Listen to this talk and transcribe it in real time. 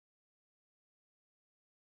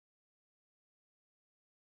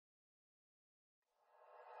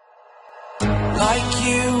like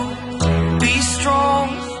you, be strong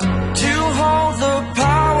to hold the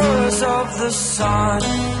powers of the sun.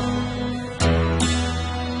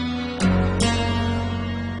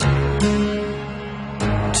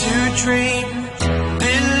 To dream,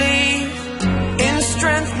 believe in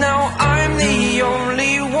strength, now I'm the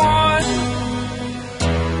only one,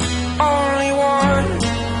 only one.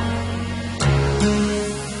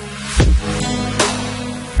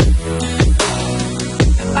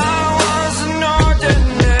 I was an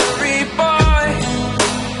ordinary boy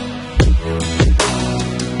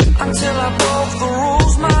until I broke the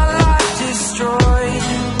rules, my life destroyed,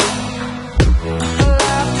 my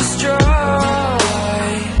life destroyed.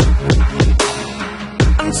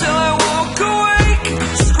 Until I walk awake,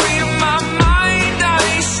 scream my mind, I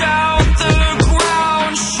shout, the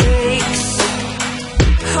ground shakes.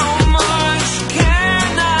 How much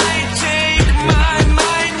can I take? My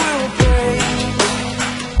mind will break.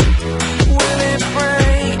 Will it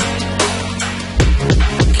break?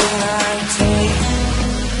 Can I take?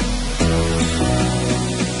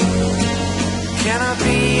 Can I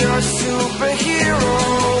be your superhero?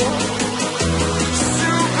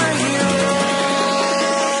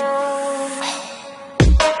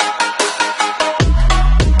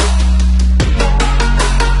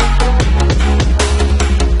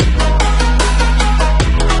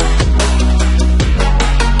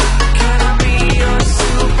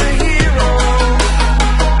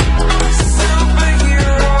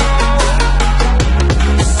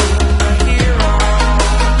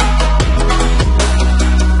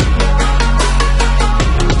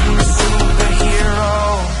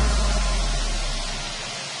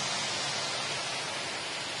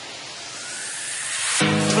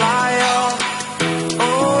 Fly up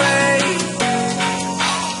away.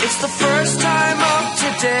 It's the first time of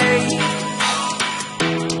today.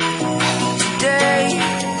 Today.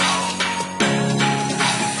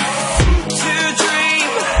 To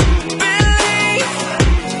dream, believe.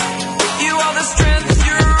 You are the strength,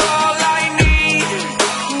 you're all I need.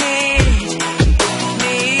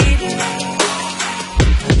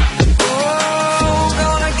 Oh,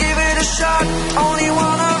 gonna give it a shot. Only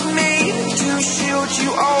one of me to shield you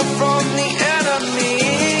all from the enemy.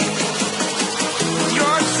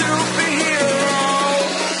 You're a superhero.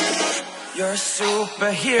 You're a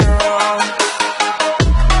superhero.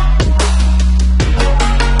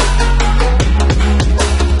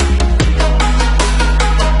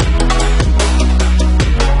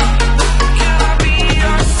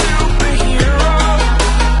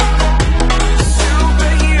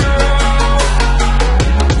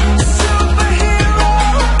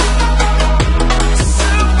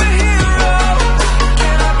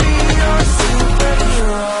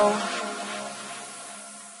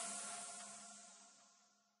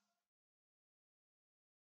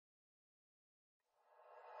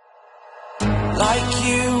 Like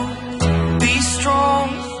you, be strong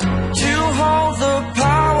to hold the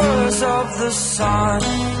powers of the sun.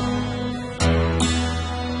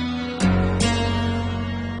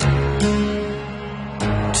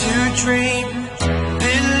 To dream,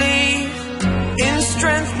 believe in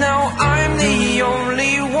strength, now I'm the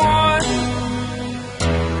only one,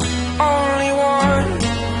 only one.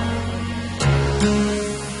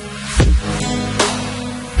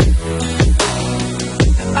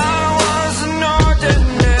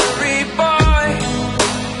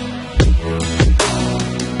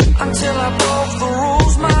 Until I broke the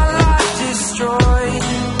rules, my life destroyed,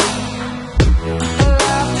 my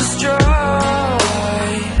life destroyed.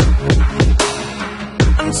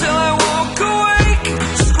 Until I walk awake,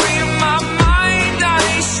 scream my mind, I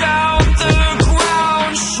shout, the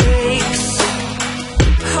ground shakes.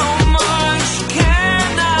 How much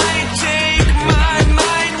can I take? My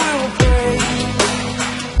mind will break.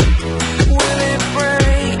 Will it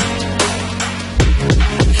break?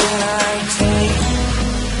 Can I take?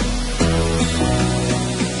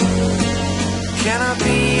 Can I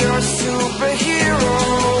be your superhero?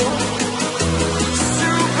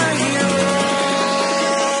 Superhero.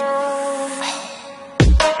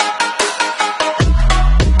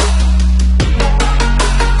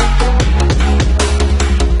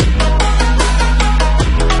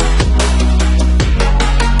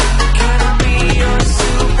 Can I be your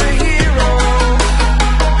superhero?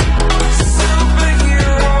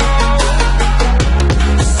 Superhero.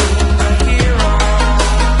 Superhero.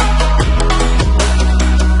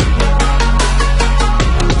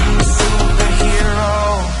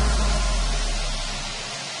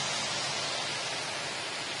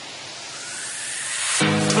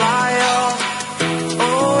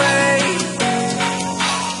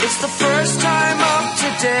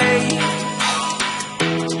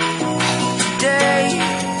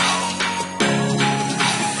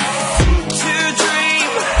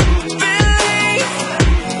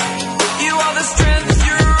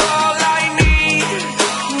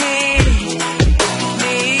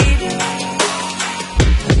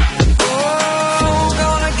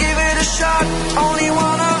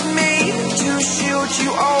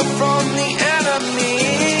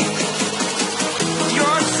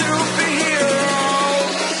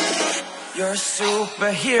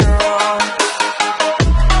 superhero.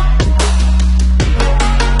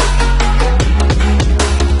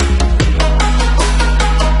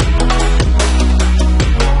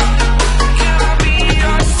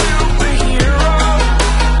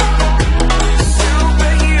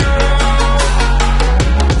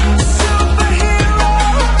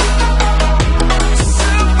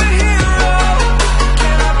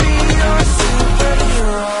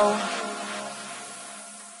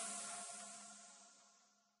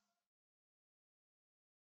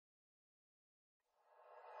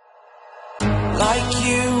 Like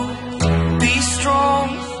you, be strong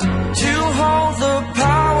to hold the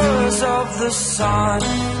powers of the sun.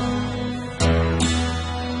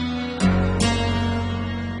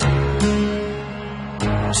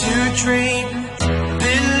 To dream,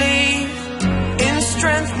 believe in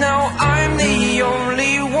strength. Now I'm the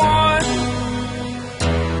only one,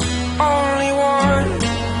 only one.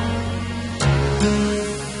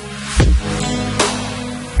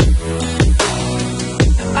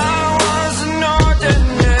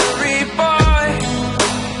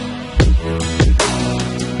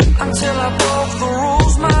 Until I broke the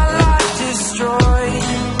rules, my life destroyed.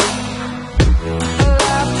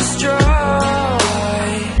 Life destroyed.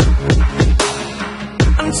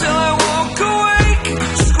 Until I woke awake,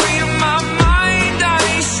 scream my mind, I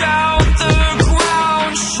shout, the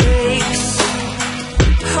ground shakes.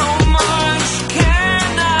 How much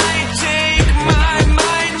can I take? My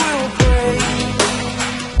mind will break.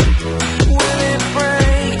 Will it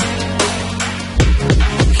break?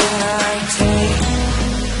 Can I take?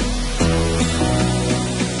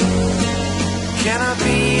 Can I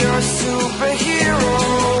be your superhero?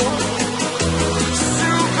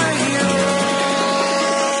 Superhero.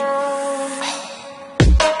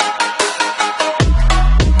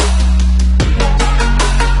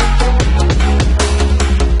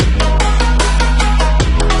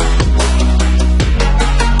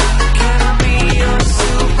 Can I be your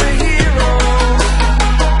superhero?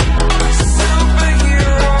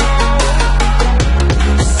 Superhero.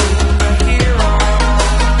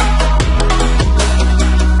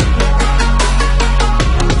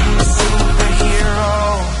 Superhero.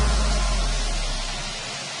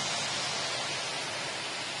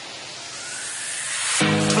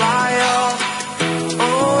 Fly up,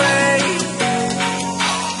 away.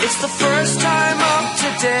 It's the first time of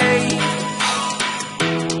today.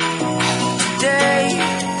 Today.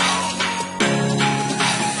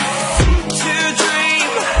 To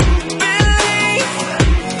dream, believe.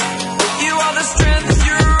 You are the strength,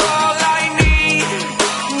 you're all I need.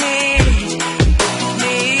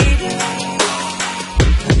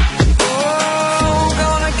 Oh,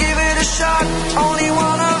 gonna give it a shot. Only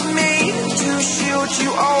one of me to shield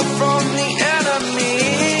you all from the enemy.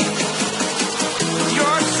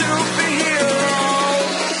 You're a superhero.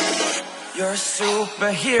 You're a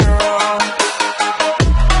superhero.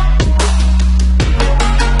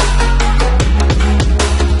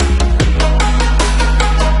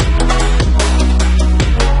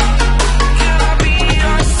 Can I be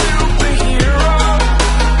your superhero?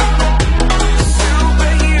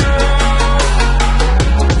 Superhero.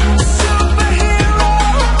 Superhero.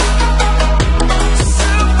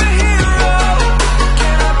 Superhero.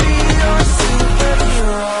 Can I be your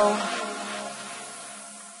superhero?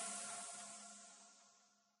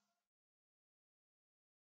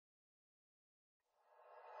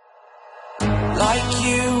 Like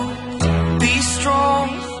you, be strong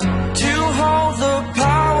to hold the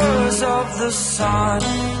powers of the sun.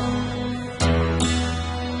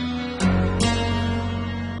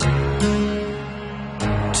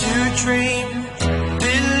 To dream,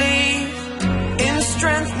 believe in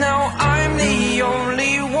strength. Now I'm the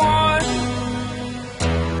only one,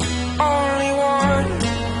 only one.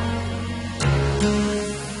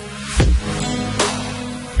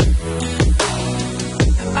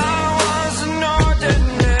 I was an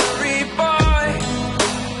ordinary boy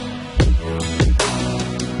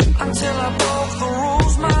until I broke the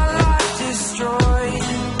rules. My life destroyed.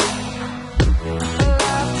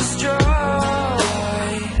 Life destroyed.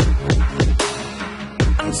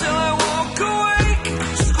 Until I woke awake,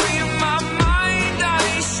 scream my mind, I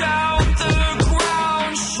shout, the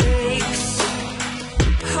ground shakes.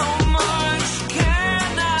 How much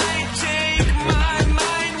can I take? My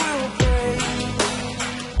mind will break.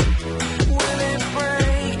 Will it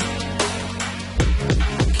break?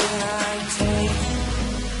 Can I take?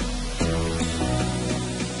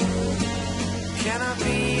 Can I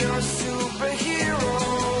be your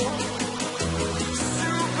superhero?